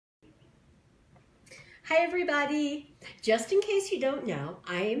Hi everybody! Just in case you don't know,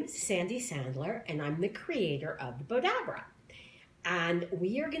 I'm Sandy Sandler and I'm the creator of the Bowdabra. And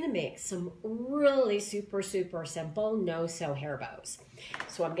we are going to make some really super simple no-sew hair bows.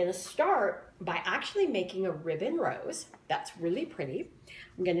 So I'm going to start by actually making a ribbon rose. That's really pretty.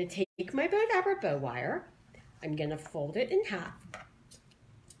 I'm going to take my Bowdabra bow wire. I'm going to fold it in half.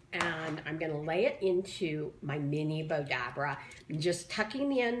 And I'm going to lay it into my mini Bowdabra. I'm just tucking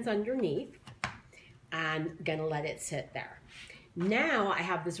the ends underneath. And gonna let it sit there. Now I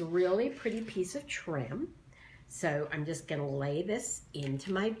have this really pretty piece of trim. So I'm just gonna lay this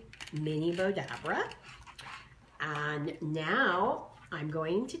into my mini Bowdabra. And now I'm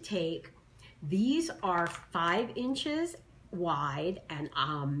going to take, these are 5 inches wide and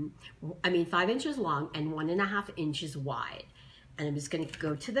 5 inches long and 1.5 inches wide. And I'm just gonna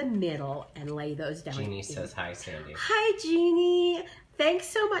go to the middle and lay those down. Jeannie says hi, Sandy. Hi, Jeannie. Thanks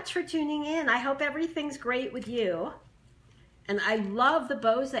so much for tuning in. I hope everything's great with you. And I love the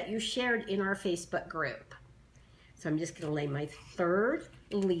bows that you shared in our Facebook group. So I'm just gonna lay my third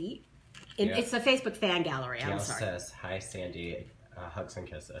leaf. It's the Facebook fan gallery, I'm sorry. Gail says, hi, Sandy. Hugs and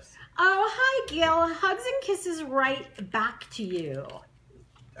kisses. Oh, hi, Gail. Hugs and kisses right back to you.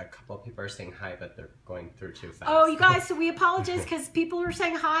 A couple of people are saying hi, but they're going through too fast. Oh, you guys, so we apologize because people are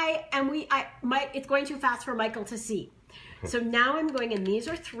saying hi and it's going too fast for Michael to see. So now I'm going, and these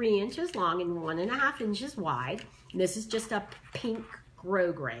are 3 inches long and 1.5 inches wide. And this is just a pink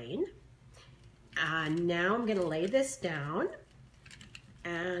grosgrain. And now I'm gonna lay this down.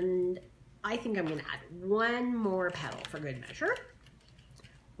 And I think I'm gonna add 1 more petal for good measure.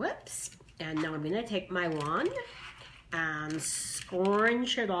 Whoops. And now I'm gonna take my wand and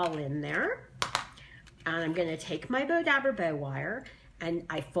scrunch it all in there. And I'm gonna take my Bowdabra bow wire, and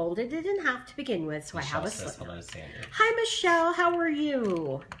I folded it in half to begin with, so Michelle I have a says slip. hello, Sandy. Hi, Michelle. How are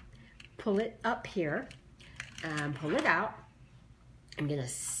you? Pull it up here and pull it out. I'm gonna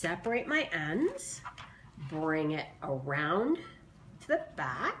separate my ends, bring it around to the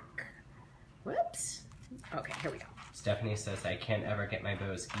back. Whoops. Okay, here we go. Stephanie says, I can't ever get my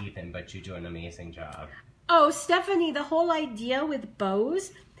bows even, but you do an amazing job. Oh, Stephanie, the whole idea with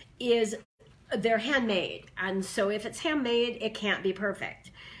bows is they're handmade. And so if it's handmade, it can't be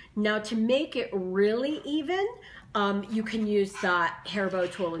perfect. Now to make it really even, you can use that hairbow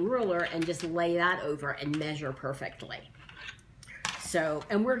tool and ruler and just lay that over and measure perfectly. So,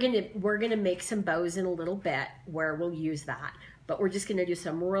 and we're gonna make some bows in a little bit where we'll use that, but we're just gonna do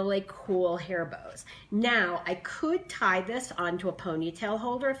some really cool hair bows. Now, I could tie this onto a ponytail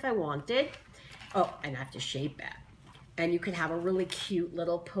holder if I wanted. Oh, and I have to shape it. And you could have a really cute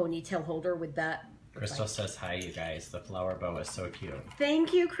little ponytail holder with that. Crystal says hi, you guys. The flower bow is so cute.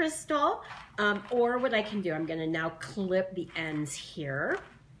 Thank you, Crystal. Or what I can do, I'm gonna now clip the ends here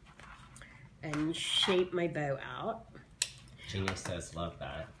and shape my bow out. Jeannie says, love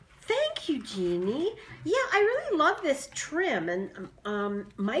that. Thank you, Jeannie. Yeah, I really love this trim, and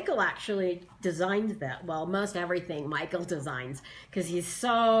Michael actually designed that. Well, most everything Michael designs because he's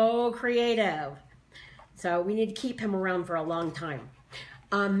so creative. So we need to keep him around for a long time.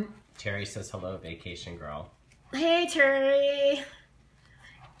 Terry says, hello, vacation girl. Hey, Terry.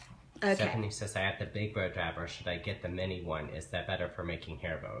 Okay. Stephanie says, I have the big Bowdabra. Should I get the mini one? Is that better for making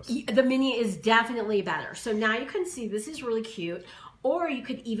hair bows? The mini is definitely better. So now you can see this is really cute. Or you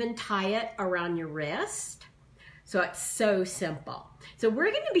could even tie it around your wrist. So it's so simple. So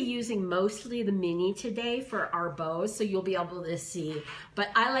we're going to be using mostly the mini today for our bows, so you'll be able to see. But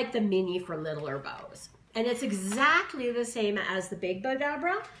I like the mini for littler bows. And it's exactly the same as the big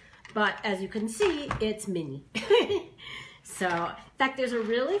Bowdabra, but as you can see, it's mini. So, in fact, there's a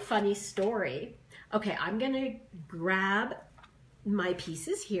really funny story. Okay, I'm going to grab my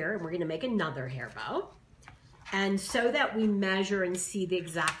pieces here, and we're going to make another hair bow. And so that we measure and see the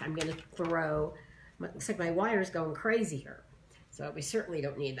exact, I'm going to throw, looks like my wire's going crazy here. So we certainly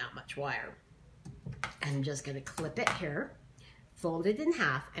don't need that much wire. I'm just going to clip it here, fold it in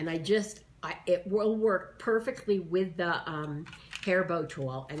half, and it will work perfectly with the hair bow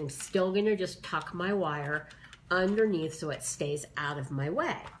tool. And I'm still going to just tuck my wire underneath so it stays out of my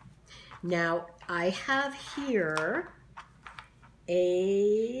way. Now I have here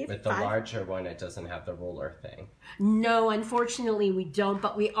with the larger one, it doesn't have the ruler thing. No, unfortunately we don't,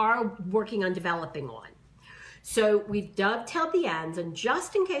 but we are working on developing one. So we've dovetailed the ends, and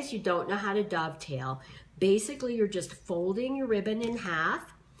just in case you don't know how to dovetail, basically you're just folding your ribbon in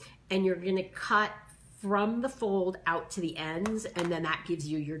half, and you're gonna cut from the fold out to the ends, and then that gives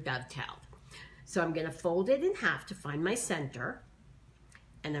you your dovetailed. So I'm gonna fold it in half to find my center,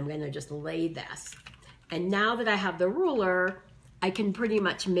 and I'm gonna just lay this. And now that I have the ruler, I can pretty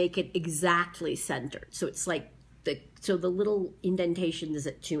much make it exactly centered. So it's like the little indentation is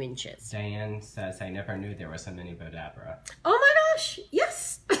at 2 inches. Diane says, I never knew there was a mini Bowdabra. Oh my gosh,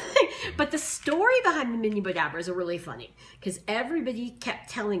 yes. But the story behind the mini Bowdabras are really funny because everybody kept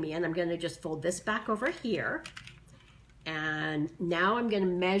telling me, and I'm gonna just fold this back over here. And now I'm gonna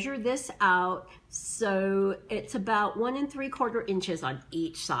measure this out. So it's about 1 3/4 inches on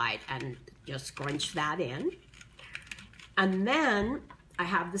each side and just scrunch that in. And then I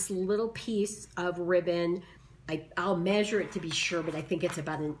have this little piece of ribbon. I'll measure it to be sure, but I think it's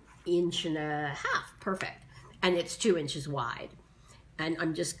about 1.5 inches. Perfect. And it's 2 inches wide. And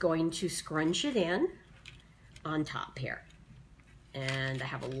I'm just going to scrunch it in on top here. And I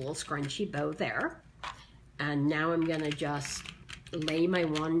have a little scrunchy bow there. And now I'm gonna just lay my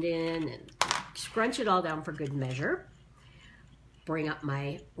wand in and scrunch it all down for good measure. Bring up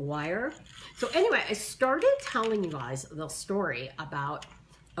my wire. So anyway, I started telling you guys the story about,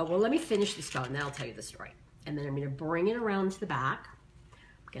 oh, well, let me finish this bow and then I'll tell you the story. And then I'm gonna bring it around to the back.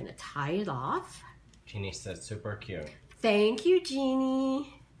 I'm gonna tie it off. Jeannie says, super cute. Thank you,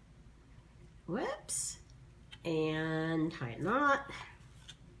 Jeannie. Whoops. And tie a knot.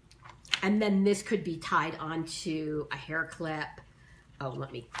 And then this could be tied onto a hair clip. Oh,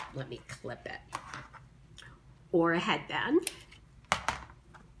 let me clip it. Or a headband.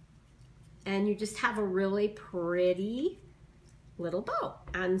 And you just have a really pretty little bow.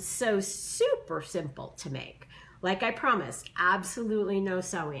 And so super simple to make. Like I promised, absolutely no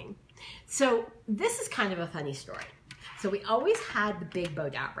sewing. So this is kind of a funny story. So we always had the big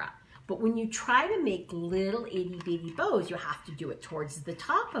Bowdabra, but when you try to make little itty bitty bows, you have to do it towards the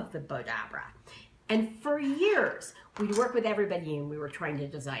top of the Bowdabra. And for years, we'd work with everybody and we were trying to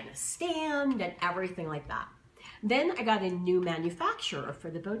design a stand and everything like that. Then I got a new manufacturer for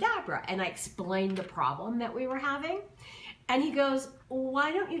the Bowdabra and I explained the problem that we were having. And he goes,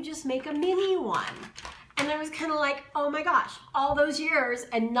 why don't you just make a mini one? And I was kind of like, oh my gosh, all those years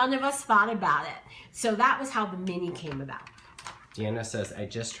and none of us thought about it. So that was how the mini came about. Deanna says, I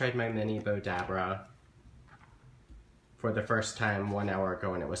just tried my mini Bowdabra for the first time 1 hour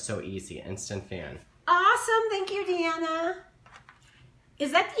ago and it was so easy. Instant fan. Awesome, thank you, Deanna.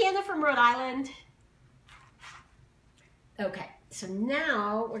 Is that Deanna from Rhode Island? Okay, so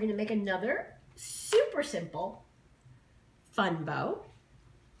now we're gonna make another super simple fun bow.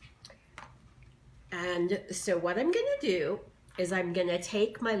 And so what I'm gonna do is I'm gonna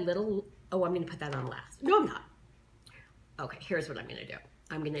take my little, oh, I'm gonna put that on last. No, I'm not. Okay, here's what I'm gonna do.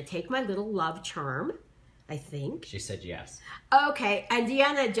 I'm gonna take my little love charm, I think. She said yes. Okay, and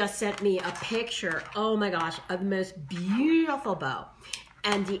Deanna just sent me a picture, oh my gosh, of the most beautiful bow.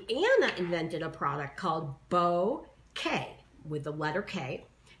 And Deanna invented a product called Bow K, with the letter K,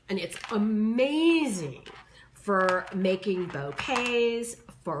 and it's amazing for making bouquets,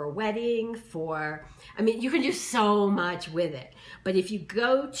 for a wedding, for, I mean, you can do so much with it. But if you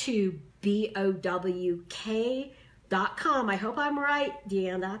go to bowk.com, I hope I'm right,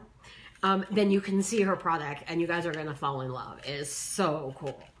 Deanna, then you can see her product and you guys are gonna fall in love. It is so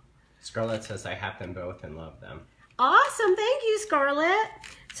cool. Scarlett says, I have them both and love them. Awesome, thank you, Scarlett.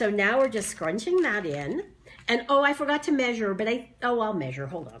 So now we're just scrunching that in. And oh, I forgot to measure, but I'll measure,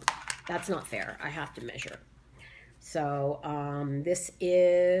 hold on. That's not fair, I have to measure. So this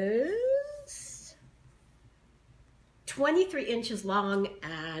is 23 inches long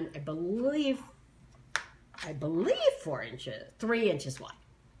and I believe 3 inches wide.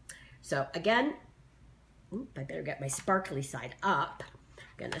 So again, I better get my sparkly side up.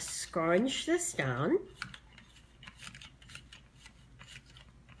 I'm gonna scrunch this down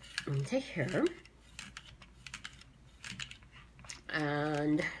into here.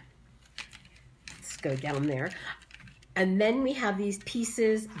 And let's go down there. And then we have these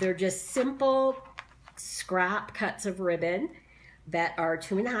pieces. They're just simple scrap cuts of ribbon that are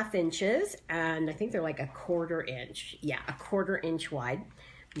 2.5 inches. And I think they're like 1/4 inch. Yeah, 1/4 inch wide.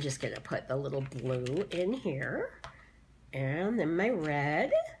 I'm just gonna put the little blue in here. And then my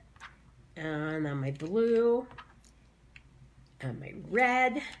red. And then my blue. And my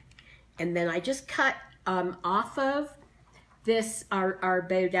red. And then I just cut off of this, our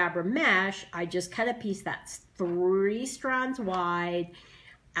Bowdabra mesh, I just cut a piece that's 3 strands wide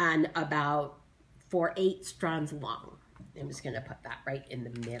and about 4/8 strands long. I'm just gonna put that right in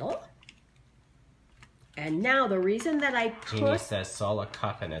the middle. And now the reason that I put... Jeannie says, saw a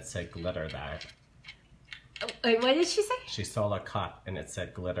cup and it said glitter that. Oh, wait, what did she say? She saw a cup and it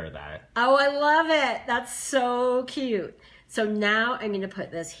said glitter that. Oh, I love it. That's so cute. So now I'm gonna put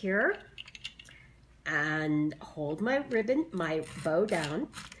this here and hold my ribbon, my bow down.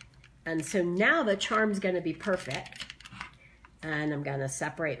 And so now the charm's gonna be perfect And I'm gonna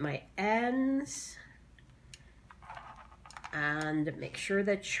separate my ends and make sure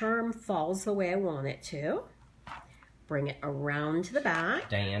the charm falls the way I want it to. Bring it around to the back.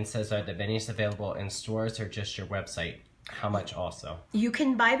 Diane says, are the minis available in stores or just your website? How much also? You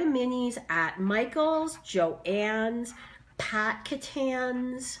can buy the minis at Michael's, Joann's, Pat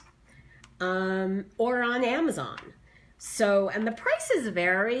Catan's, or on Amazon. So, and the prices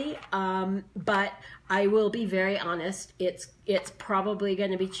vary, but I will be very honest, it's probably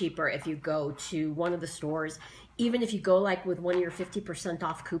going to be cheaper if you go to one of the stores. Even if you go like with one of your 50%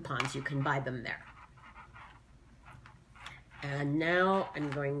 off coupons, you can buy them there. And now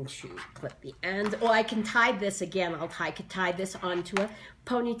I'm going to clip the ends. Oh, I can tie this again. I could tie this onto a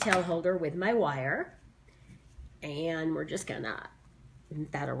ponytail holder with my wire. And we're just gonna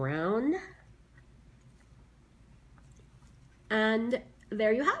move that around. And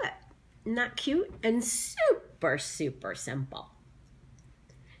there you have it. Isn't that cute? And super, super simple.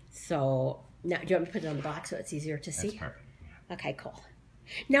 So now, do you want me to put it on the box so it's easier to see? That's perfect. Okay, cool.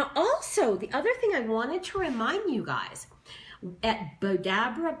 Now also, the other thing I wanted to remind you guys, at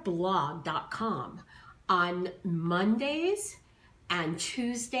Bowdabrablog.com on Mondays and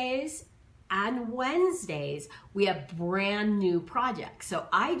Tuesdays and Wednesdays, we have brand new projects. So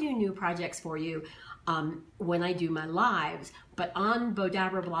I do new projects for you when I do my lives, but on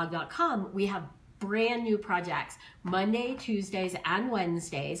Bowdabrablog.com, we have brand new projects Monday, Tuesdays, and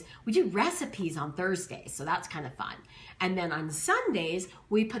Wednesdays. We do recipes on Thursdays, so that's kind of fun. And then on Sundays,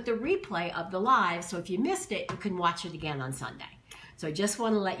 we put the replay of the live, so if you missed it, you can watch it again on Sunday. So I just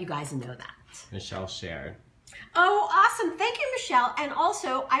want to let you guys know that. Michelle shared. Oh, awesome. Thank you, Michelle. And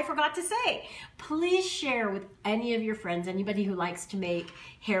also, I forgot to say, please share with any of your friends, anybody who likes to make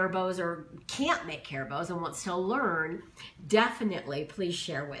hair bows or can't make hair bows and wants to learn, definitely please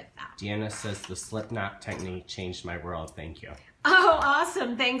share with them. Deanna says the slip knot technique changed my world. Thank you. Oh,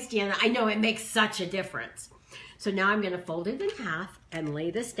 awesome. Thanks, Deanna. I know it makes such a difference. So now I'm going to fold it in half and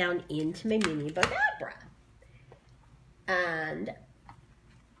lay this down into my mini Bowdabra. And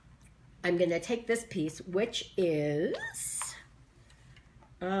I'm going to take this piece, which is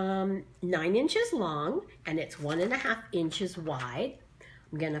 9 inches long, and it's 1.5 inches wide.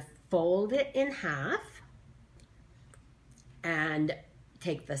 I'm going to fold it in half and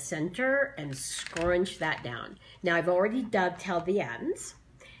take the center and scrunch that down. Now I've already dovetailed the ends,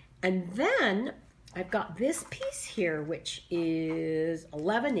 and then I've got this piece here, which is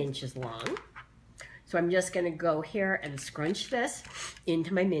 11 inches long. So I'm just going to go here and scrunch this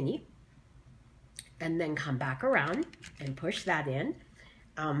into my mini, and then come back around and push that in.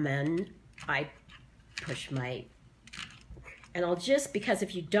 Then I push my, and I'll just, because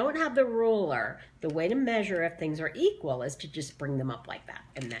if you don't have the ruler, the way to measure if things are equal is to just bring them up like that,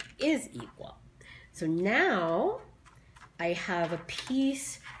 and that is equal. So now I have a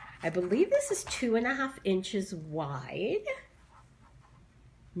piece, I believe this is 2.5 inches wide.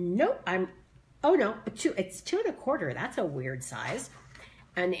 Nope, oh no, it's 2.25, that's a weird size.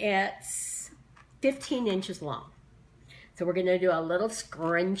 And it's 15 inches long. So we're gonna do a little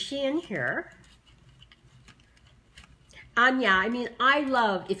scrunchie in here. Yeah, I mean, I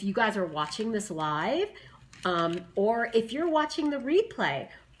love, if you guys are watching this live, or if you're watching the replay,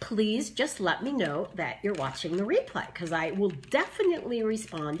 please just let me know that you're watching the replay, because I will definitely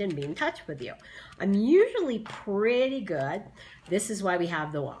respond and be in touch with you. I'm usually pretty good. This is why we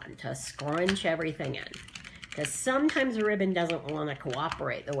have the wand, to scrunch everything in, because sometimes the ribbon doesn't want to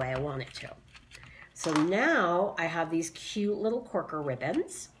cooperate the way I want it to. So now I have these cute little corker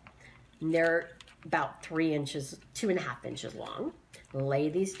ribbons, and they're about 3 inches, 2.5 inches long. Lay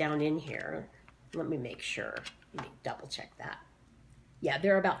these down in here. Let me make sure, let me double check that. Yeah,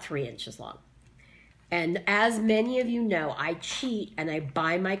 they're about 3 inches long. And as many of you know, I cheat and I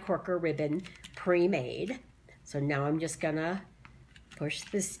buy my corker ribbon pre-made. So now I'm just gonna push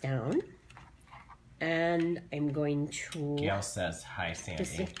this down, and I'm going to... Gail says, hi,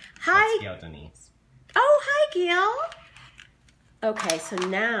 Sandy. Hi. Gail Denise. Oh, hi, Gail. Okay, so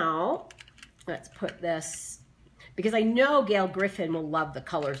now let's put this, because I know Gail Griffin will love the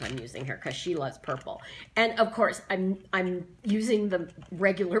colors I'm using here, because she loves purple. And of course, I'm using the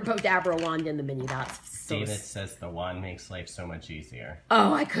regular Bowdabra wand in the mini. That's so... David says the wand makes life so much easier.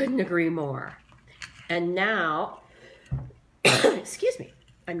 Oh, I couldn't agree more. And now, excuse me,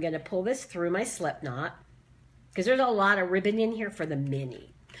 I'm going to pull this through my slip knot, because there's a lot of ribbon in here for the mini.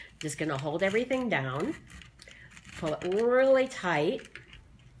 Just going to hold everything down, pull it really tight,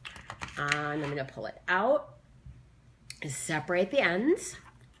 and I'm going to pull it out, separate the ends,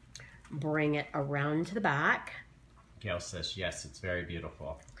 bring it around to the back. Gail says, yes, it's very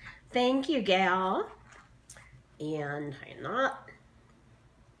beautiful. Thank you, Gail. and tie a knot.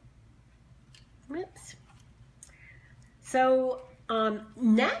 Whoops. So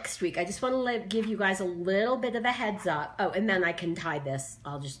next week, I just want to give you guys a little bit of a heads up. Oh, and then I can tie this.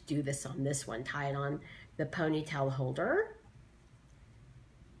 I'll just do this on this one. Tie it on the ponytail holder.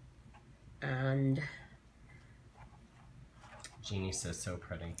 And Jeannie says so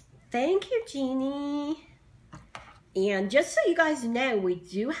pretty. Thank you, Jeannie. And just so you guys know, we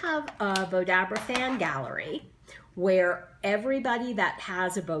do have a Bowdabra fan gallery where everybody that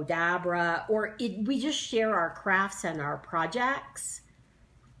has a Bowdabra, we just share our crafts and our projects.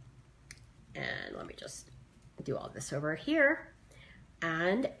 And let me just do all this over here.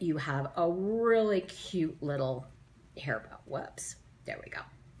 And you have a really cute little hairbow. Whoops, there we go.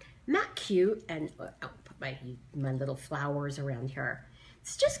 Not cute, and I'll put my little flowers around here.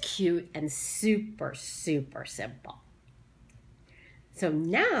 It's just cute and super, super simple. So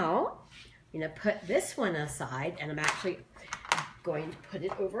now I'm going to put this one aside, and I'm actually going to put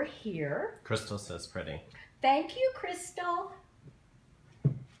it over here. Crystal says pretty. Thank you, Crystal.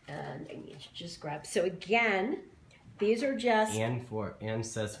 And I need to just grab, so again, these are just... Anne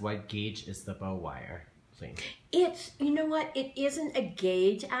says, what gauge is the bow wire? Please. It's, you know what, it isn't a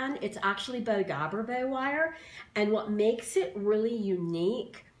gauge, Anne. It's actually Bowdabra bow wire. And what makes it really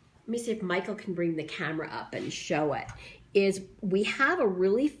unique, let me see if Michael can bring the camera up and show it, is we have a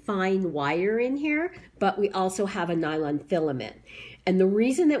really fine wire in here, but we also have a nylon filament. And the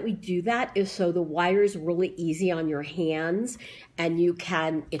reason that we do that is so the wire is really easy on your hands, and you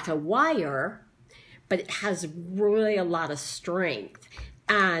can, it's a wire, but it has really a lot of strength.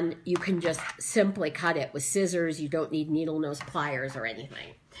 And you can just simply cut it with scissors. You don't need needle nose pliers or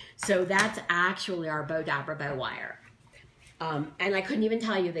anything. So that's actually our Bowdabra bow wire. And I couldn't even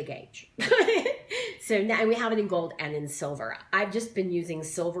tell you the gauge. So now we have it in gold and in silver. I've just been using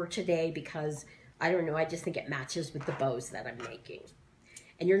silver today because, I don't know, I just think it matches with the bows that I'm making.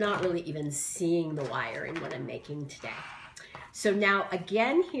 And you're not really even seeing the wire in what I'm making today. So now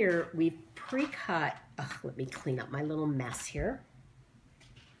again here, we've pre-cut, let me clean up my little mess here.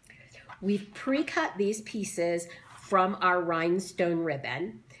 We've pre-cut these pieces from our rhinestone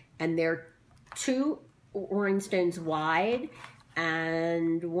ribbon, and they're 2 rhinestones wide,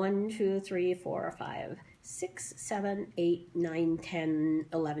 and 1, 2, 3, 4, 5, 6, 7, 8, 9, 10,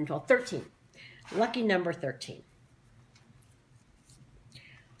 11, 12, 13. Lucky number 13.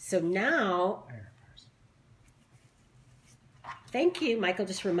 So now, thank you, Michael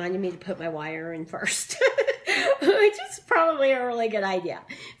just reminded me to put my wire in first. Which is probably a really good idea.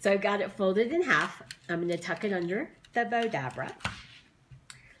 So I've got it folded in half. I'm going to tuck it under the Bowdabra.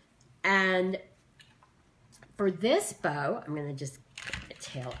 And for this bow, I'm going to just put the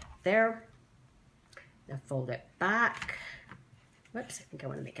tail up there. Now fold it back. Whoops, I think I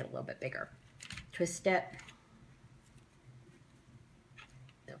want to make it a little bit bigger. Twist it.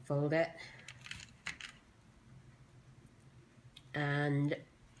 Now fold it. And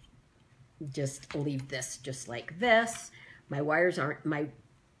just leave this just like this. My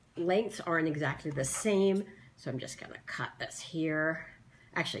lengths aren't exactly the same, so I'm just gonna cut this here.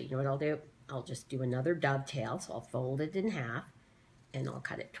 Actually, you know what I'll do? I'll just do another dovetail, so I'll fold it in half, and I'll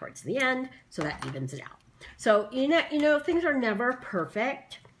cut it towards the end, so that evens it out. So, you know, things are never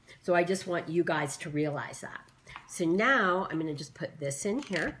perfect, so I just want you guys to realize that. So now, I'm gonna just put this in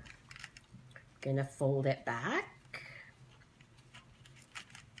here. I'm gonna fold it back.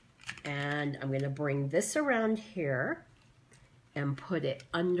 And I'm going to bring this around here and put it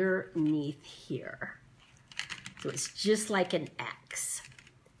underneath here. So it's just like an X.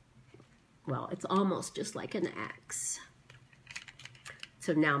 Well, it's almost just like an X.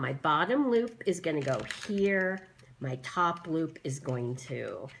 So now my bottom loop is going to go here. My top loop is going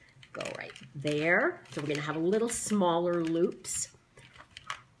to go right there. So we're going to have a little smaller loops.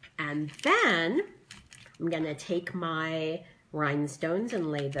 And then I'm going to take my rhinestones and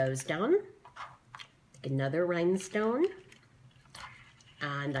lay those down. Take another rhinestone,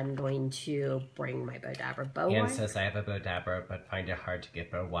 and I'm going to bring my Bowdabra bow wire. Anne says I have a Bowdabra, but find it hard to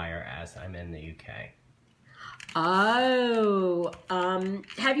get bow wire as I'm in the UK. Oh,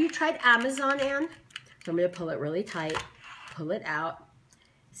 have you tried Amazon, Anne? So I'm going to pull it really tight, pull it out,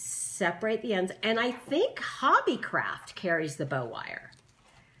 separate the ends, and I think Hobbycraft carries the bow wire.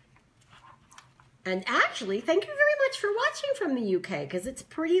 And actually, thank you very much for watching from the UK, because it's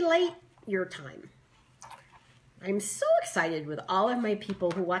pretty late your time. I'm so excited with all of my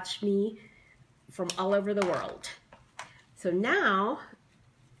people who watch me from all over the world. So now,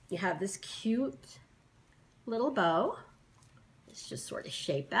 you have this cute little bow. Let's just sort of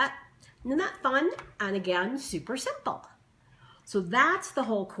shape that. Isn't that fun? And again, super simple. So that's the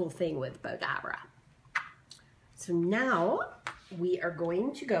whole cool thing with Bowdabra. So now we are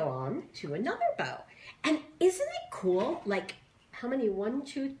going to go on to another bow. And isn't it cool? Like how many? 1,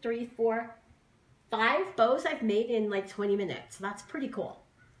 2, 3, 4, 5 bows I've made in like 20 minutes. That's pretty cool.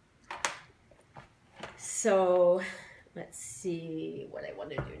 So let's see what I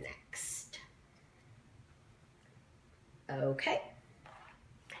want to do next. Okay.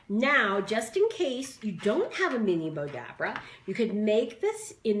 Now, just in case you don't have a mini Bowdabra, you could make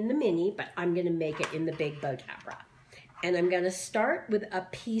this in the mini, but I'm going to make it in the big Bowdabra. And I'm going to start with a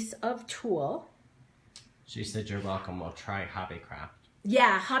piece of tulle. She said you're welcome. We'll try Hobbycraft.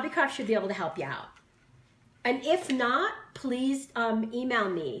 Yeah, Hobbycraft should be able to help you out. And if not, please email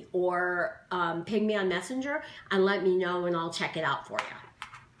me or ping me on Messenger and let me know and I'll check it out for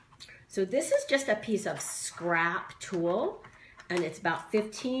you. So this is just a piece of scrap tulle. And it's about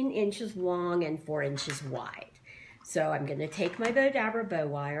 15 inches long and 4 inches wide. So I'm going to take my Bowdabra bow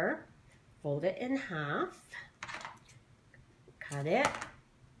wire, fold it in half, cut it,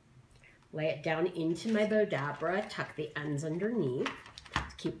 lay it down into my Bowdabra, tuck the ends underneath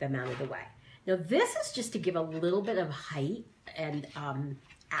to keep them out of the way. Now this is just to give a little bit of height and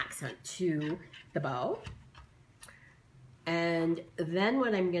accent to the bow. And then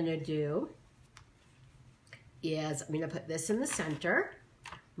what I'm going to do is I'm going to put this in the center.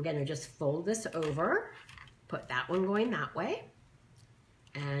 I'm going to just fold this over, put that one going that way,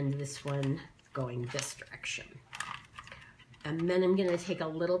 and this one going this direction. And then I'm going to take a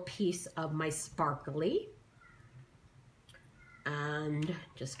little piece of my sparkly and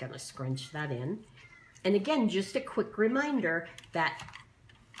just going to scrunch that in. And again, just a quick reminder that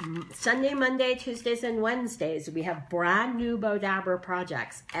Sunday, Monday, Tuesdays, and Wednesdays, we have brand new Bowdabra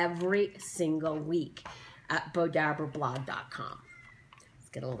projects every single week at bowdabrablog.com.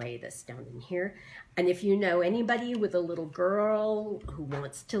 Just gonna lay this down in here. And if you know anybody with a little girl who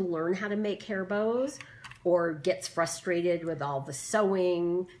wants to learn how to make hair bows or gets frustrated with all the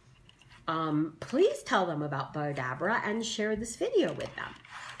sewing, please tell them about Bowdabra and share this video with them.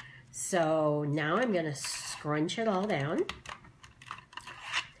 So now I'm gonna scrunch it all down.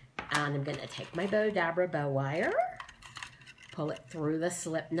 And I'm gonna take my Bowdabra bow wire, pull it through the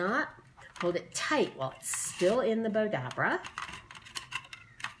slip knot, hold it tight while it's still in the Bowdabra.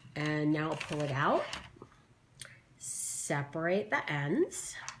 And now pull it out, separate the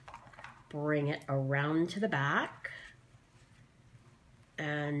ends, bring it around to the back,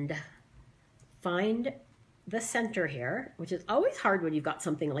 and find the center here, which is always hard when you've got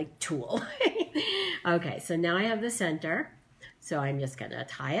something like tulle. Okay, so now I have the center. So I'm just gonna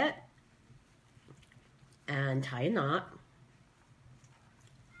tie it and tie a knot.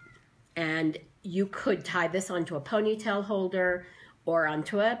 And you could tie this onto a ponytail holder or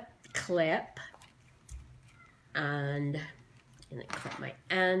onto a clip. And I'm gonna clip my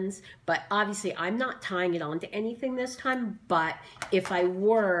ends. But obviously I'm not tying it onto anything this time, but if I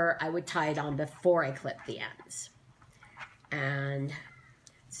were, I would tie it on before I clip the ends. And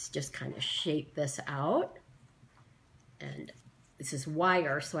let's just kind of shape this out. And this is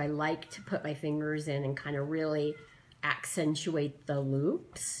wire, so I like to put my fingers in and kind of really accentuate the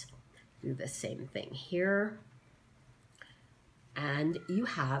loops. Do the same thing here. And you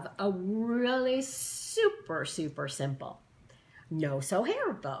have a really super, super simple no-sew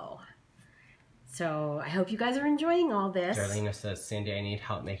hair bow. So I hope you guys are enjoying all this. Darlena says, Sandy, I need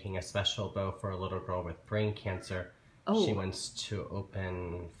help making a special bow for a little girl with brain cancer. Oh. She wants to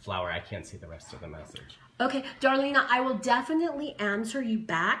open flower. I can't see the rest of the message. Okay, Darlena, I will definitely answer you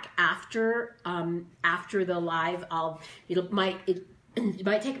back after after the live. It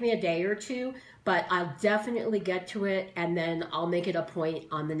might take me a day or two, but I'll definitely get to it, and then I'll make it a point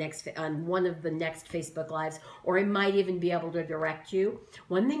on one of the next Facebook lives, or I might even be able to direct you.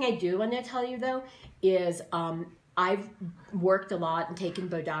 One thing I do want to tell you though is I've worked a lot and taken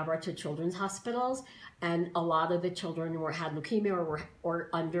Bowdabra to children's hospitals, and a lot of the children had leukemia or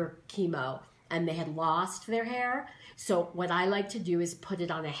under chemo, and they had lost their hair. So what I like to do is put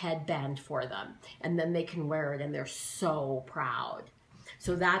it on a headband for them, and then they can wear it, and they're so proud.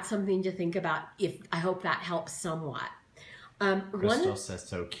 So that's something to think about. I hope that helps somewhat. Crystal says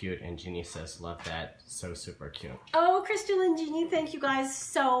so cute, and Jeannie says love that, so super cute. Oh, Crystal and Jeannie, thank you guys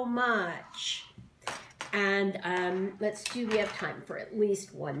so much. And let's do, we have time for at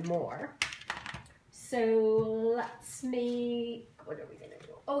least one more. So let's make, what are we gonna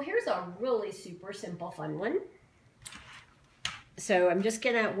do? Oh, here's a really super simple fun one. So I'm just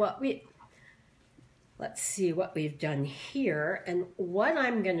gonna, let's see what we've done here. And what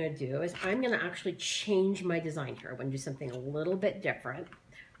I'm gonna do is I'm gonna actually change my design here. I'm gonna do something a little bit different.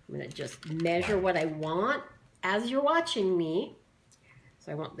 I'm gonna just measure what I want as you're watching me.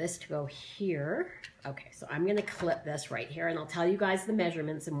 So I want this to go here. Okay, so I'm gonna clip this right here and I'll tell you guys the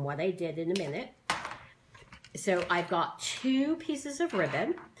measurements and what I did in a minute. So I've got 2 pieces of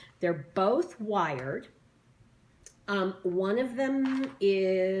ribbon. They're both wired. One of them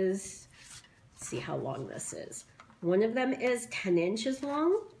is, let's see how long this is. One of them is 10 inches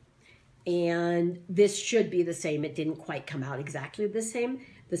long, and this should be the same. It didn't quite come out exactly the same.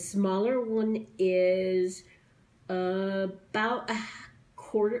 The smaller one is about a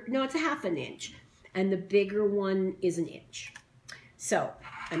quarter, no, it's a half an inch, and the bigger one is an inch. So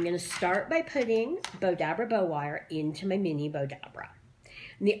I'm going to start by putting Bowdabra bow wire into my mini Bowdabra.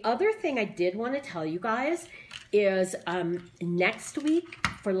 And the other thing I did want to tell you guys is next week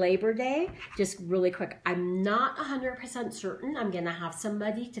for Labor Day, just really quick, I'm not 100% certain I'm going to have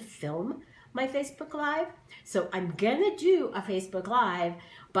somebody to film my Facebook Live. So I'm going to do a Facebook Live,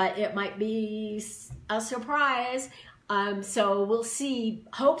 but it might be a surprise. So we'll see.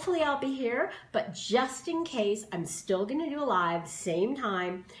 Hopefully I'll be here, but just in case, I'm still going to do a live same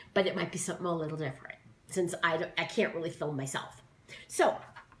time, but it might be something a little different since I can't really film myself. So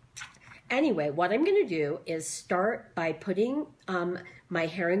anyway, what I'm going to do is start by putting my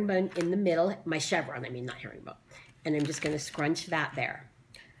herringbone in the middle, my chevron, I mean not herringbone, and I'm just going to scrunch that there.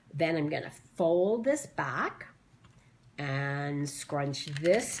 Then I'm going to fold this back and scrunch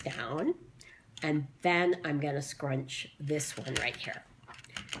this down. And then I'm going to scrunch this one right here.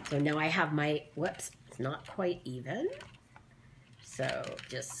 So now I have my, whoops, it's not quite even. So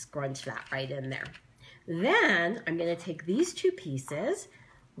just scrunch that right in there. Then I'm going to take these 2 pieces,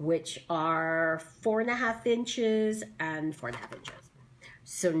 which are 4.5 inches and 4.5 inches.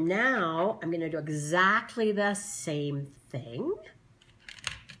 So now I'm going to do exactly the same thing.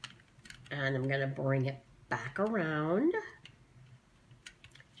 And I'm going to bring it back around.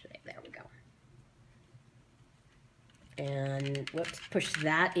 There we go. And whoops, push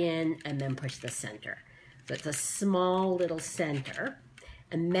that in and then push the center. So it's a small little center.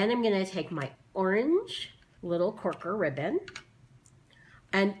 And then I'm going to take my orange little corker ribbon.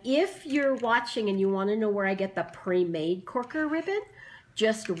 And if you're watching and you want to know where I get the pre-made corker ribbon,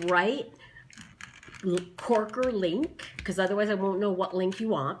 just write corker link, because otherwise I won't know what link you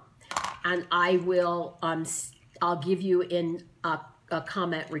want. And I will, I'll give you in a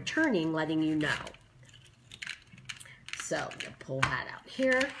comment returning letting you know. So I'm going to pull that out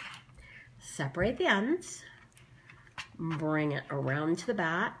here, separate the ends, bring it around to the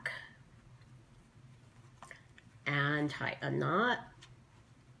back, and tie a knot.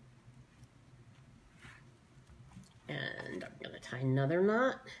 And I'm going to tie another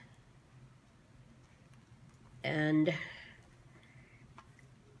knot. And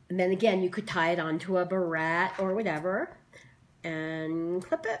then again, you could tie it onto a barrette or whatever and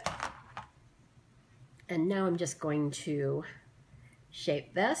clip it. And now I'm just going to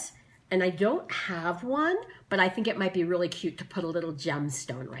shape this. And I don't have one, but I think it might be really cute to put a little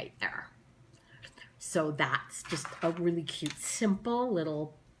gemstone right there. So that's just a really cute, simple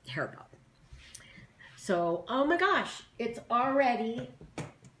little hairbow. So, oh my gosh, it's already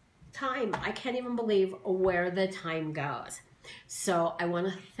time. I can't even believe where the time goes. So I want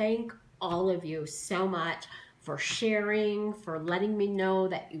to thank all of you so much for sharing, for letting me know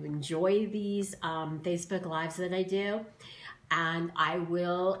that you enjoy these Facebook Lives that I do. And I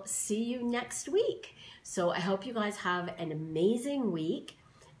will see you next week. So I hope you guys have an amazing week,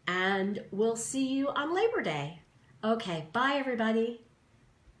 and we'll see you on Labor Day. Okay, bye everybody.